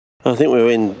I think we were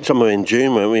in somewhere in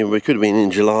June, weren't we? We could have been in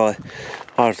July.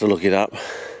 I have to look it up.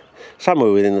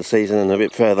 Somewhere within the season and a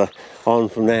bit further on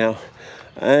from now.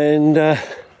 And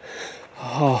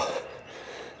oh,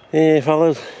 yeah,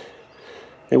 fellas,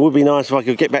 it would be nice if I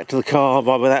could get back to the car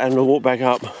without having to walk back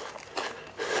up.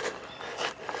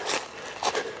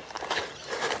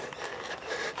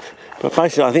 But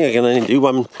basically, I think I can only do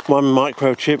one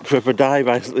micro trip a day,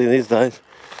 basically, these days.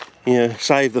 You know,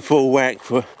 save the full whack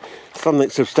for something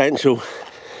substantial.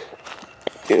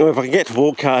 You know, if I can get to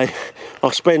 4K,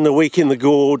 I'll spend a week in the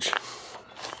gorge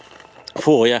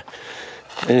for you.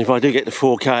 And if I do get to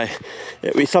 4K,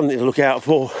 it'll be something to look out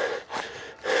for.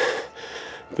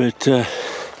 But as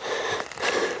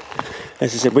I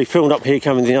said, we filmed up here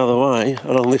coming the other way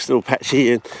along this little patch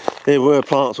here, and there were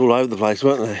plants all over the place,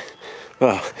 weren't there?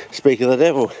 Well, speak of the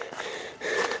devil,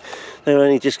 they're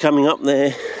only just coming up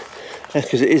there. That's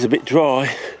because it is a bit drier.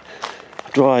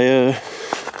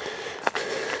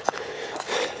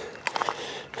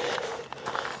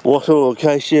 Wattle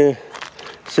acacia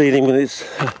seeding with its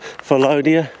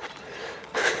phalodia.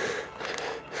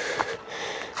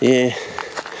 Yeah,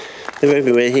 they're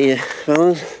everywhere here,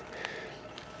 fellas.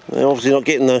 They're obviously not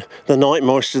getting the night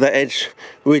moisture that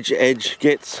ridge edge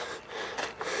gets.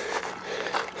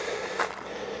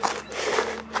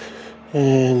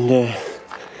 And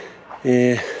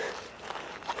yeah,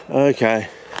 okay.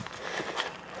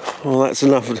 Well, that's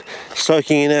enough of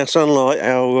soaking in our sunlight.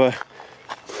 Our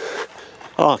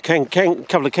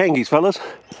couple of kangies, fellas.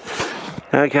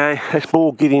 Okay, let's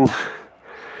ball get in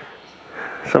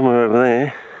somewhere over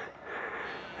there.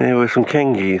 There were some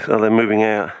kangies. Oh, they're moving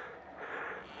out.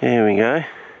 Here we go.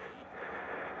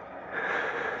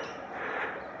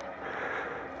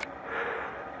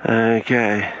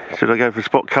 Okay, should I go for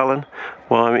spot culling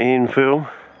while I'm in film?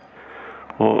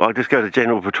 Or I'll just go to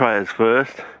general portrayers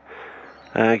first.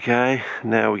 Okay,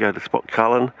 now we go to spot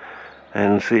culling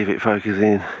and see if it focuses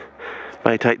in.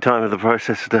 May take time of the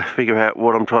process to figure out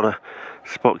what I'm trying to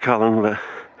spot culling, but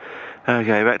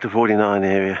okay, back to 49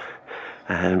 area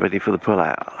and ready for the pull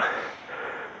out.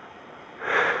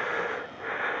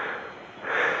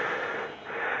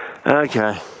 Okay,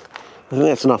 I think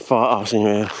that's enough fart arsing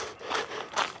around.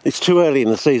 It's too early in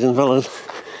the season, fellas.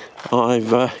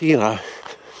 I've, you know,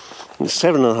 it's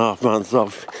 7.5 months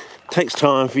off. It takes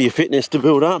time for your fitness to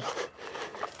build up.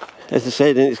 As I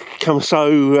said, and it's become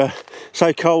so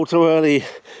cold so early,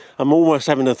 I'm almost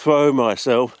having to throw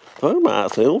myself out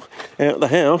the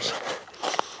house.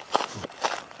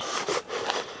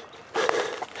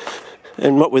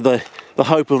 And what with the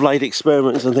hope of late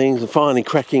experiments and things, and finally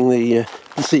cracking the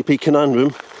CP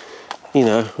conundrum, you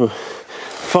know,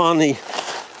 finally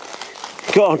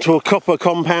got onto a copper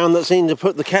compound that seemed to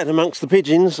put the cat amongst the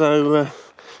pigeons. So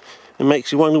it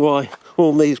makes you wonder why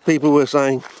all these people were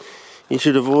saying you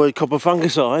should avoid copper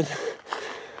fungicide.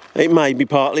 It may be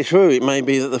partly true. It may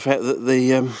be that the fact that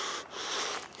the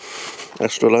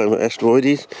Astroloma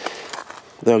asteroides,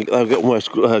 they'll get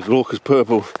almost glaucous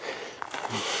purple.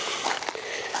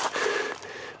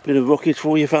 Bit of rocket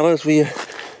for you fellas, for your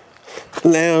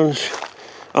lounge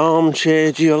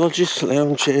armchair geologist.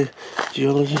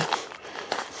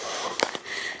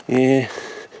 Yeah,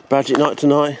 budget night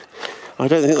tonight. I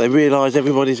don't think they realise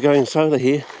everybody's going solar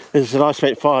here. As I said, I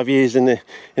spent 5 years in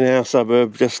our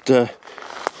suburb just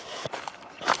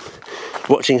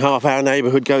watching half our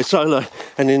neighbourhood go solar,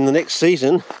 and in the next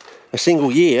season, a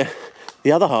single year,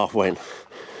 the other half went.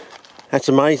 That's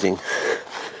amazing.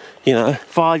 You know,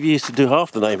 5 years to do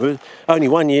half the neighbourhood, only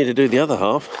 1 year to do the other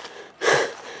half.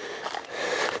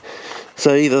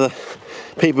 So either the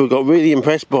people got really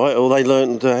impressed by it, or they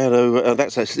learned how to.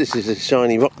 This is a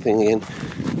shiny rock thing again.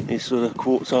 It's sort of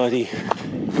quartzite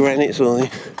granite sort of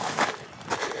thing.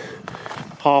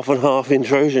 Half and half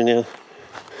intrusion, yeah.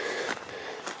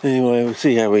 Anyway, we'll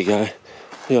see how we go.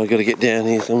 Yeah, I've got to get down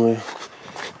here somewhere.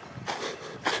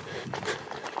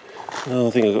 Oh,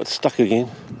 I think I got stuck again.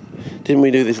 Didn't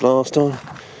we do this last time?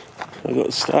 I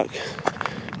got stuck.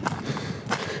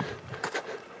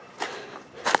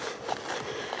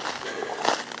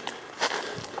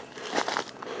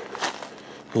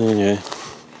 Anyway,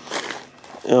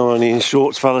 I'm only in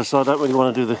shorts, fellas, so I don't really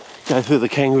want to go through the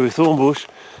kangaroo thorn bush.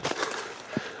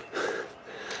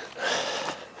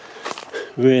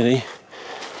 Really.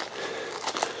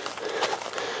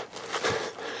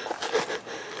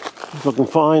 If I can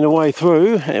find a way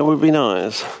through, it would be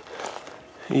nice.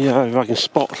 You know, if I can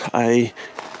spot a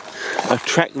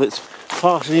track that's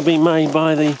partially been made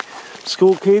by the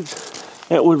school kids,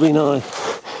 that would be nice.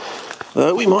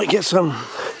 We might get some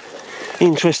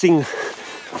interesting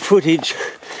footage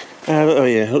out of, oh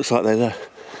yeah, looks like there's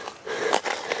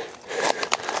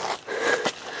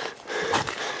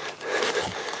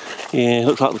Yeah,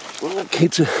 looks like the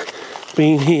kids have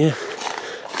been here.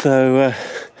 So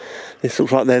this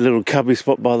looks like their little cubby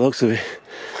spot by the looks of it.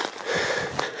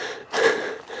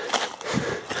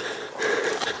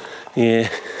 Yeah,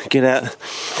 get out.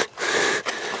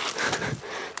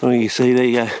 Oh, you see, there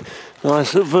you go.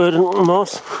 Nice verdant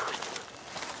moss.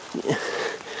 Yeah.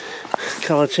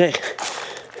 Colour check.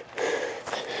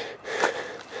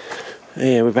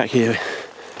 Yeah, we're back here.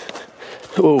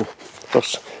 Oh,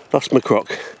 lost my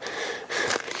croc.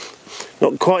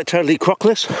 Not quite totally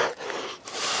crocless,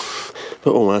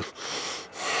 but almost.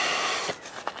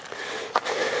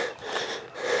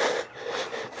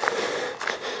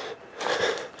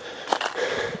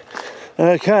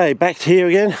 Okay, back to here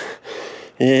again.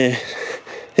 Yeah,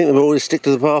 I think they'll always stick to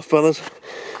the path, fellas.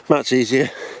 Much easier.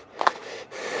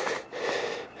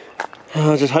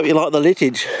 I just hope you like the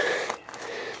litage.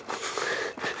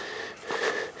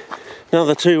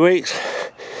 Another 2 weeks.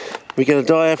 We're going to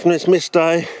die out from this mist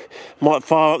day. Might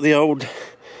fire up the old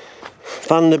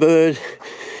Thunderbird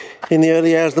in the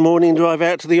early hours of the morning and drive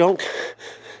out to the Yonk.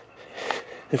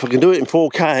 If I can do it in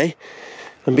 4K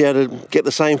and be able to get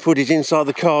the same footage inside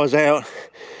the car as out,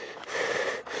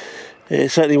 it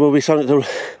certainly will be something to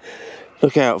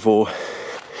look out for.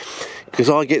 Because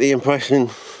I get the impression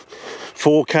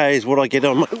 4K is what I get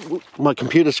on my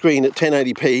computer screen at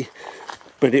 1080p,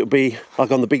 but it'll be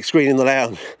like on the big screen in the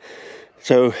lounge.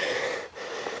 So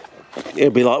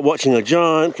it'll be like watching a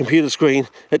giant computer screen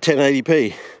at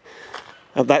 1080p.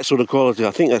 Of that sort of quality.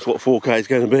 I think that's what 4K is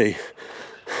going to be.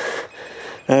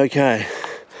 Okay,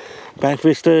 back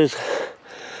vistas.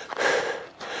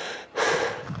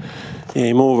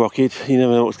 Yeah, more rocket. You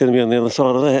never know what's going to be on the other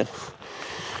side of that.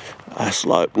 A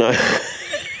slope, no.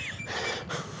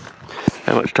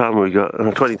 How much time have we got?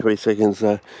 23 seconds,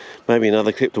 maybe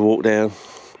another clip to walk down.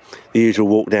 The usual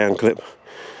walk down clip.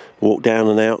 Walk down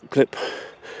and out clip.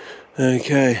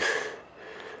 Okay.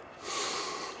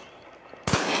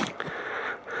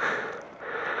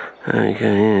 Okay,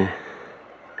 yeah.